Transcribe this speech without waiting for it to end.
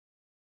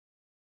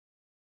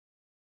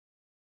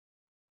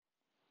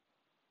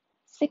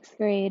6th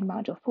grade,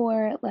 Module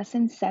 4,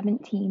 Lesson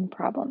 17,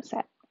 Problem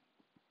Set.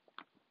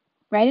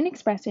 Write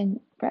an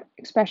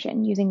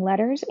expression using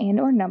letters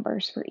and/or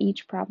numbers for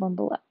each problem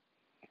below.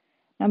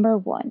 Number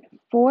 1,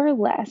 4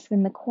 less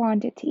than the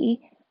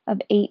quantity of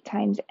 8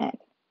 times n.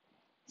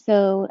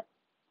 So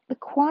the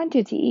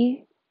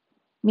quantity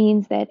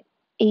means that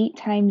 8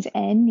 times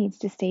n needs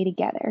to stay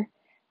together.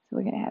 So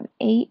we're going to have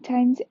 8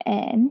 times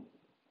n,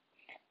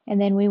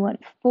 and then we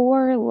want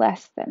 4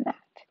 less than that.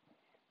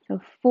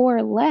 So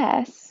 4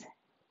 less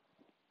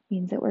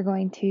means that we're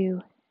going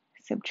to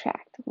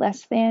subtract.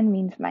 Less than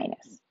means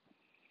minus.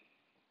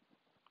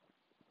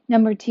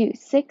 Number 2,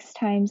 6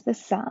 times the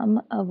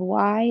sum of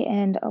y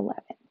and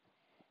 11.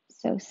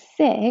 So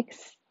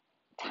 6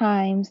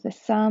 times the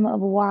sum of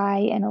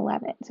y and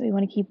 11. So we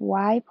want to keep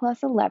y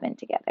plus 11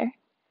 together.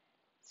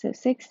 So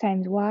 6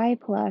 times y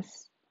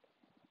plus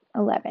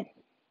 11.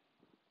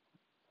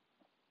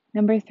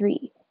 Number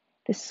 3,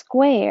 the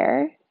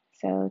square,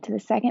 so to the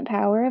second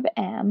power of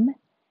m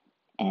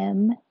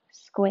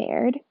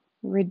squared,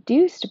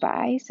 reduced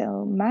by,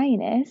 so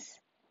minus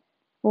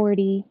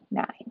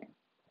 49.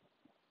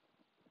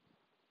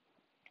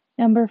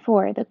 Number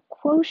 4, the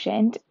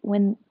quotient,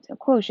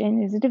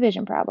 quotient is a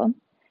division problem,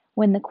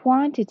 when the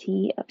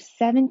quantity of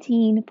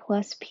 17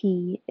 plus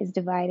p is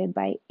divided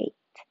by 8.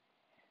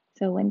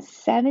 So when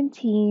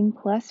 17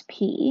 plus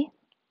p,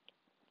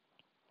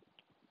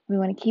 we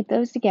want to keep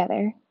those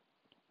together,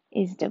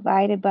 is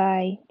divided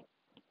by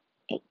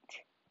 8.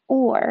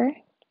 Or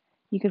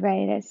you could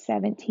write it as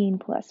 17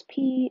 plus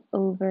p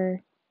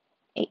over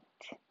 8.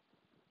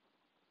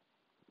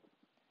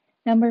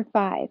 Number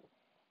 5,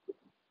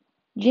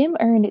 Jim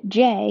earned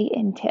J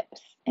in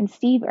tips and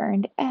Steve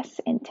earned S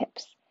in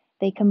tips.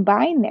 They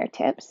combine their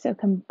tips, so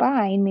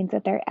combine means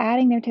that they're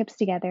adding their tips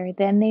together,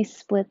 then they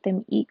split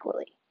them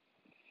equally.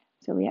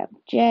 So we have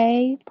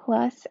J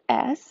plus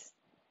S,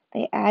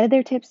 they added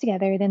their tips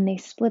together, then they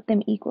split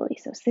them equally.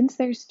 So since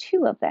there's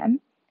 2 of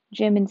them,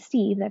 Jim and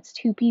Steve, that's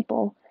 2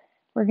 people,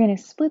 we're going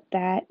to split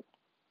that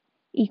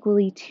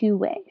equally 2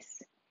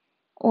 ways.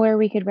 Or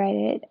we could write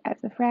it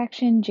as a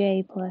fraction,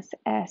 J plus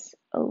S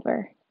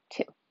over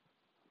 2.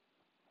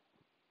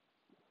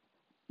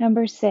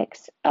 Number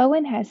 6,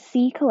 Owen has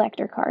C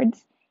collector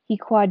cards. He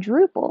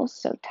quadruples,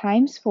 so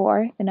times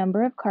 4, the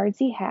number of cards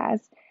he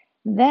has,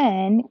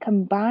 then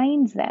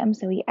combines them,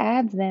 so he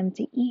adds them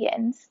to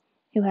Ian's,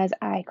 who has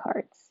I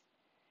cards.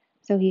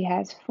 So he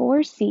has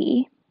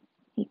 4C,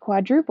 he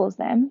quadruples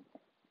them,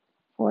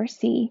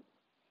 4C,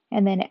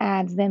 and then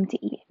adds them to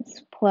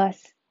Ian's,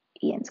 plus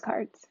Ian's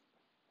cards.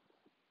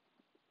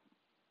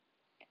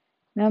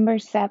 Number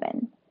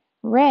 7,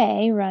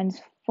 Ray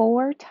runs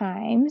 4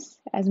 times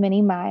as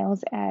many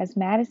miles as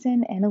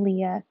Madison and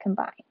Aaliyah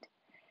combined.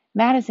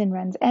 Madison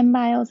runs M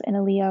miles and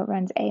Aaliyah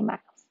runs A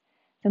miles.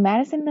 So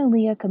Madison and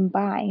Aaliyah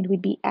combined,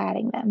 we'd be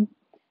adding them.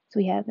 So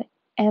we have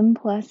M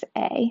plus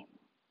A.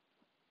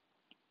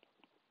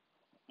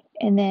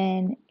 And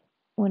then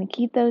we want to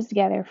keep those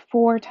together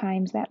 4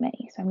 times that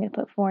many. So I'm going to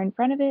put 4 in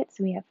front of it.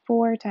 So we have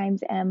 4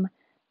 times M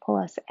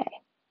plus A.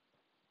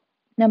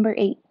 Number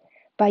 8.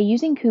 By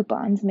using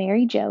coupons,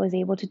 Mary Jo is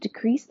able to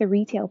decrease the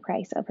retail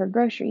price of her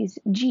groceries,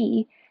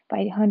 G,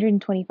 by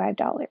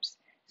 $125.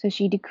 So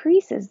she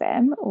decreases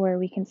them, or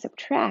we can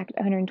subtract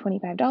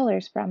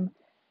 $125 from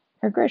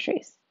her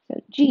groceries.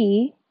 So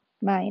G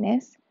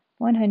minus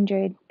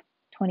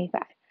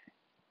 125.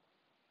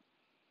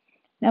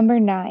 Number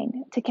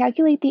 9, to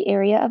calculate the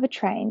area of a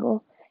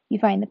triangle, you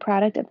find the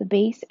product of the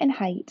base and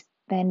height,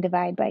 then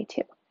divide by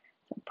 2.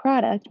 So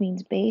product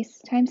means base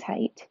times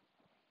height,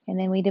 and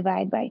then we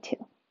divide by 2.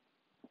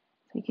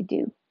 So we could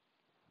do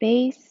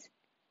base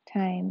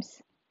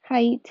times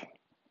height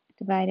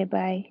divided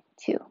by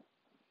 2.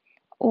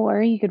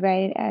 Or you could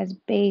write it as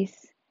base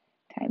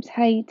times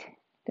height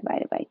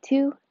divided by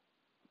 2.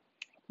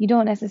 You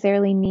don't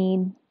necessarily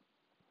need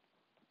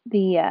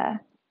the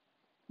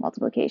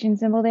multiplication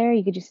symbol there.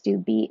 You could just do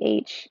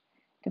BH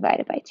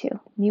divided by 2.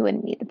 You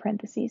wouldn't need the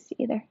parentheses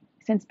either,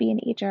 since B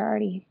and H are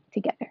already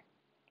together.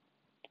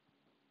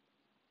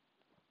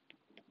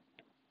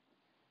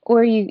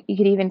 Or you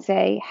could even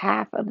say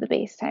half of the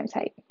base times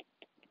height.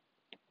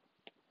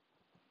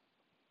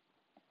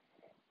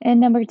 And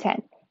number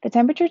 10, the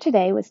temperature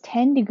today was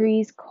 10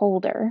 degrees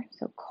colder,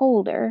 so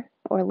colder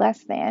or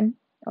less than,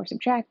 or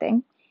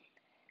subtracting,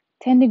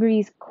 10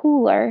 degrees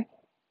cooler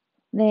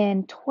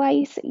than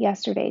twice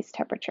yesterday's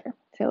temperature.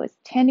 So it's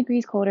 10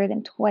 degrees colder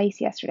than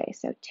twice yesterday.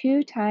 So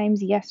 2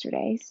 times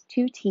yesterday's,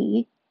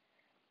 2T,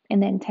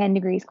 and then 10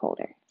 degrees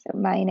colder. So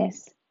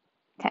minus